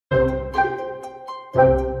Oh,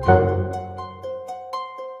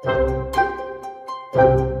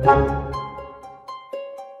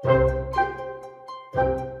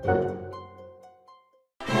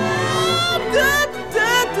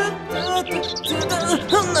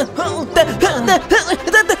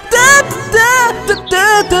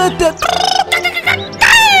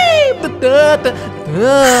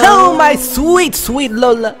 my sweet, sweet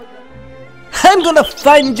Lola. I'm gonna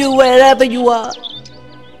find you wherever you are.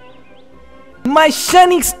 My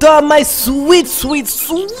shining star, my sweet, sweet,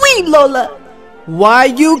 sweet Lola. Why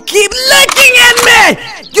you keep looking at me?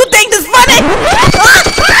 You think this funny?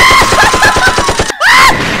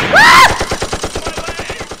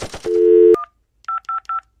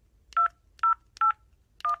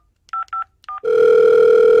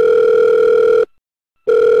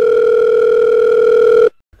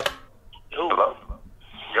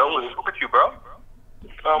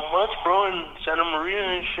 Much, bro, in Santa Maria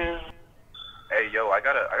and shit. Hey, yo, I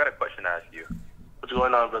got a question to ask you. What's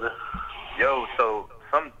going on, brother? Yo, so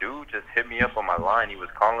some dude just hit me up on my line. He was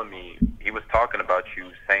calling me. He was talking about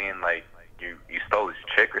you, saying like you stole his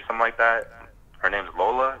chick or something like that. Her name's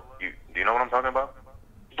Lola. Do you know what I'm talking about?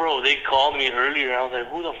 Bro, they called me earlier. I was like,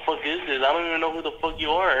 who the fuck is this? I don't even know who the fuck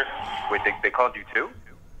you are. Wait, they called you too?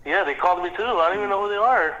 Yeah, they called me too. I don't even know who they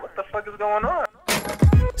are. What the fuck is going on?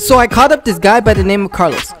 So I called up this guy by the name of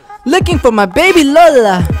Carlos, looking for my baby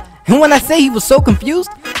Lola. And when I say he was so confused,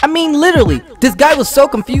 I mean literally, this guy was so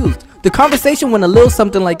confused. The conversation went a little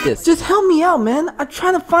something like this. Just help me out, man. I'm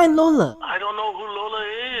trying to find Lola. I don't know who Lola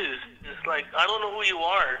is. It's like, I don't know who you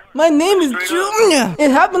are. My name is Junior. It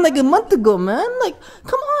happened like a month ago, man. Like,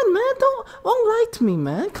 come on, man. Don't lie to me,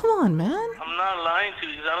 man. Come on, man. I'm not lying to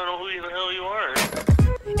you because I don't know who the hell you are.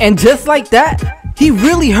 And just like that, he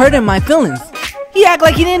really hurted my feelings. He act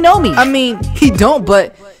like he didn't know me. I mean, he don't,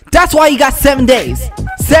 but that's why he got 7 days.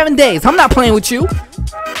 7 days. I'm not playing with you.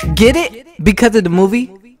 Get it? Because of the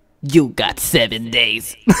movie? You got 7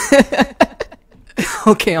 days.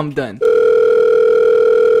 Okay, I'm done.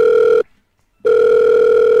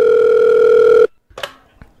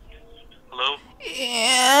 Hello?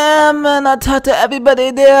 Yeah, man, I talked to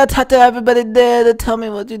everybody there. To tell me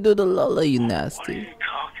what you do to Lola, you nasty. What are you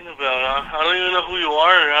talking about? I don't even know who you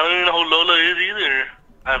are. I don't even know who Lola is either.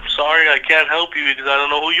 I'm sorry, I can't help you because I don't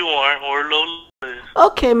know who you are or Lola is.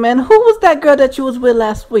 Okay, man, who was that girl that you was with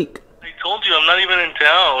last week? I told you, I'm not even in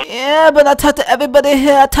town. Yeah, but I talked to everybody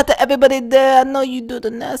here. I talked to everybody there. I know you do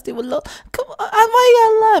the nasty with Lola. Come on, why you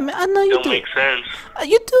gotta lie, man? I know you do. It don't make sense.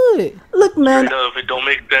 You do it. Look, man. Straight up, it don't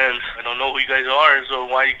make sense. I don't know who you guys are, so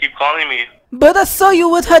why you keep calling me? But I saw you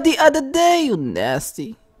with her the other day, you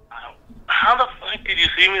nasty. How the fuck did you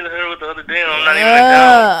see me with her the other day and I'm not even in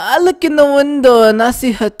town? I look in the window and I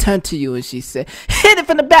see her turn to you and she said, hit it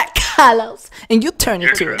from the back, Carlos. And you turn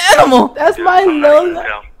into an animal. That's my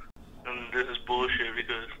Lola. And this is bullshit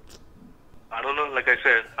because I don't know, like I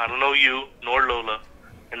said, I don't know you nor Lola.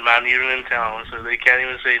 And I'm not even in town, so they can't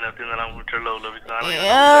even say nothing that I'm with her Lola because I don't even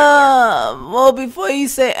know. Well, before you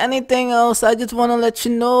say anything else, I just want to let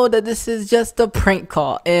you know that this is just a prank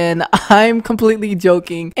call. And I'm completely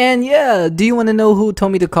joking. And yeah, do you want to know who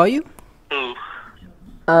told me to call you? Who?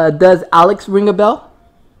 Does Alex ring a bell?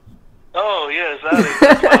 Oh, yes, Alex.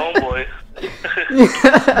 That's my homeboy.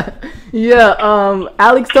 Yeah,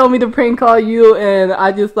 Alex told me to prank call you, and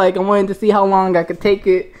I wanted to see how long I could take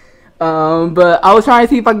it. But I was trying to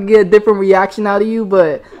see if I could get a different reaction out of you,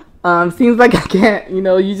 but seems like I can't. You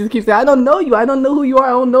know, you just keep saying, I don't know you, I don't know who you are, I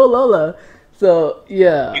don't know Lola. So,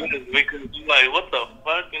 yeah. You just make it like, what the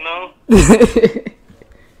fuck, you know?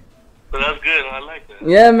 So that's good, I like that.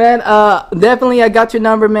 Yeah, man, definitely I got your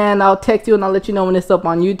number, man. I'll text you and I'll let you know when it's up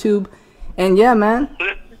on YouTube. And yeah, man.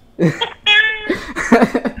 I'm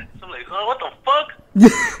like, oh, what the fuck?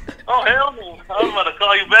 Oh, hell no. I was about to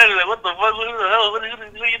call you back and like, what the fuck? What the hell? What do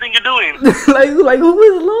you think you're doing? like who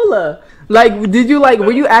is Lola? Like, did you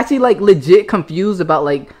were you actually legit confused about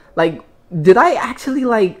did I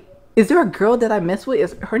actually is there a girl that I mess with?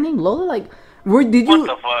 Is her name Lola? What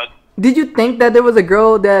the fuck? Did you think that there was a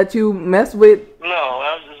girl that you messed with? No,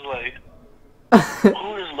 I was just like,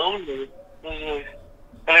 who is Lola?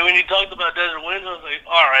 And then when you talked about Desert Winds, I was like,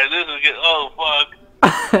 alright, this is good. Oh,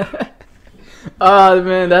 fuck. Oh,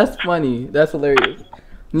 man, that's funny. That's hilarious.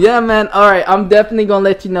 Yeah, man. Alright, I'm definitely going to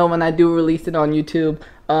let you know when I do release it on YouTube.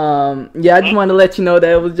 Yeah, I just wanted to let you know that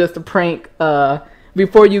it was just a prank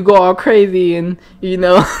before you go all crazy and, you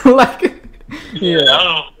know, yeah.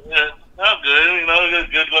 I'm good. You know, it's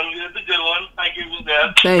a good one. It's a good one. Thank you for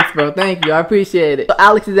that. Thanks, bro. Thank you. I appreciate it. So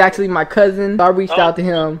Alex is actually my cousin. So I reached out to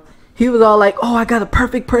him. He was all like, oh, I got a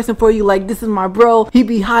perfect person for you. Like, this is my bro. He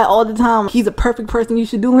be high all the time. He's a perfect person. You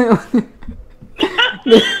should do him.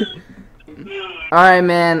 Alright,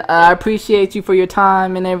 man. I appreciate you for your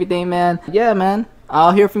time and everything, man. Yeah, man.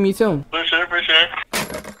 I'll hear from you soon. For sure, for sure.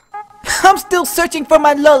 I'm still searching for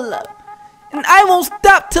my Lola, and I won't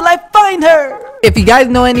stop till I find her. If you guys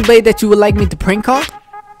know anybody that you would like me to prank call,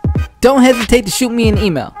 don't hesitate to shoot me an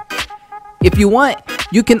email. If you want,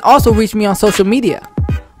 you can also reach me on social media.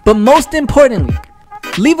 But most importantly,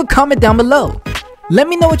 leave a comment down below. Let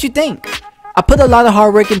me know what you think. I put a lot of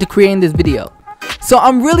hard work into creating this video, so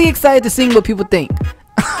I'm really excited to see what people think.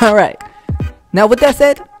 Alright, now with that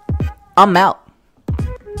said, I'm out.